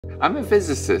I'm a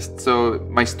physicist, so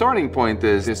my starting point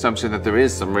is the assumption that there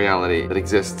is some reality that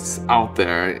exists out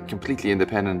there, completely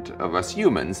independent of us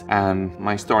humans. And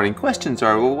my starting questions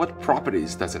are, well, what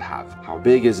properties does it have? How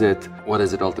big is it? What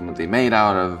is it ultimately made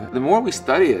out of? The more we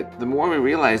study it, the more we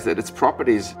realize that its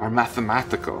properties are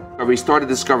mathematical. We started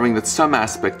discovering that some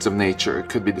aspects of nature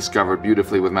could be discovered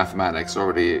beautifully with mathematics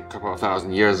already a couple of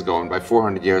thousand years ago, and by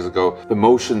 400 years ago, the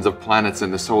motions of planets in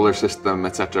the solar system,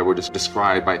 etc., were just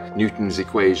described by Newton's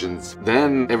equations.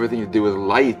 Then everything to do with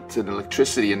light and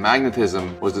electricity and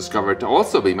magnetism was discovered to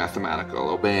also be mathematical,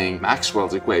 obeying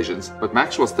Maxwell's equations. But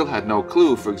Maxwell still had no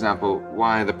clue, for example,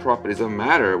 why the properties of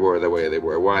matter were the way they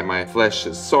were, why my flesh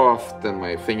is soft and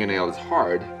my fingernail is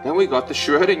hard. Then we got the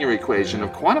Schrödinger equation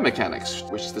of quantum mechanics,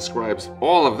 which describes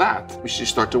all of that. We should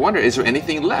start to wonder, is there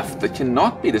anything left that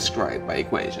cannot be described by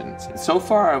equations? And so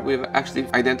far, we've actually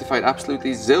identified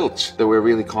absolutely zilch that we're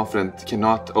really confident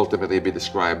cannot ultimately be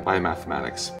described by mathematics.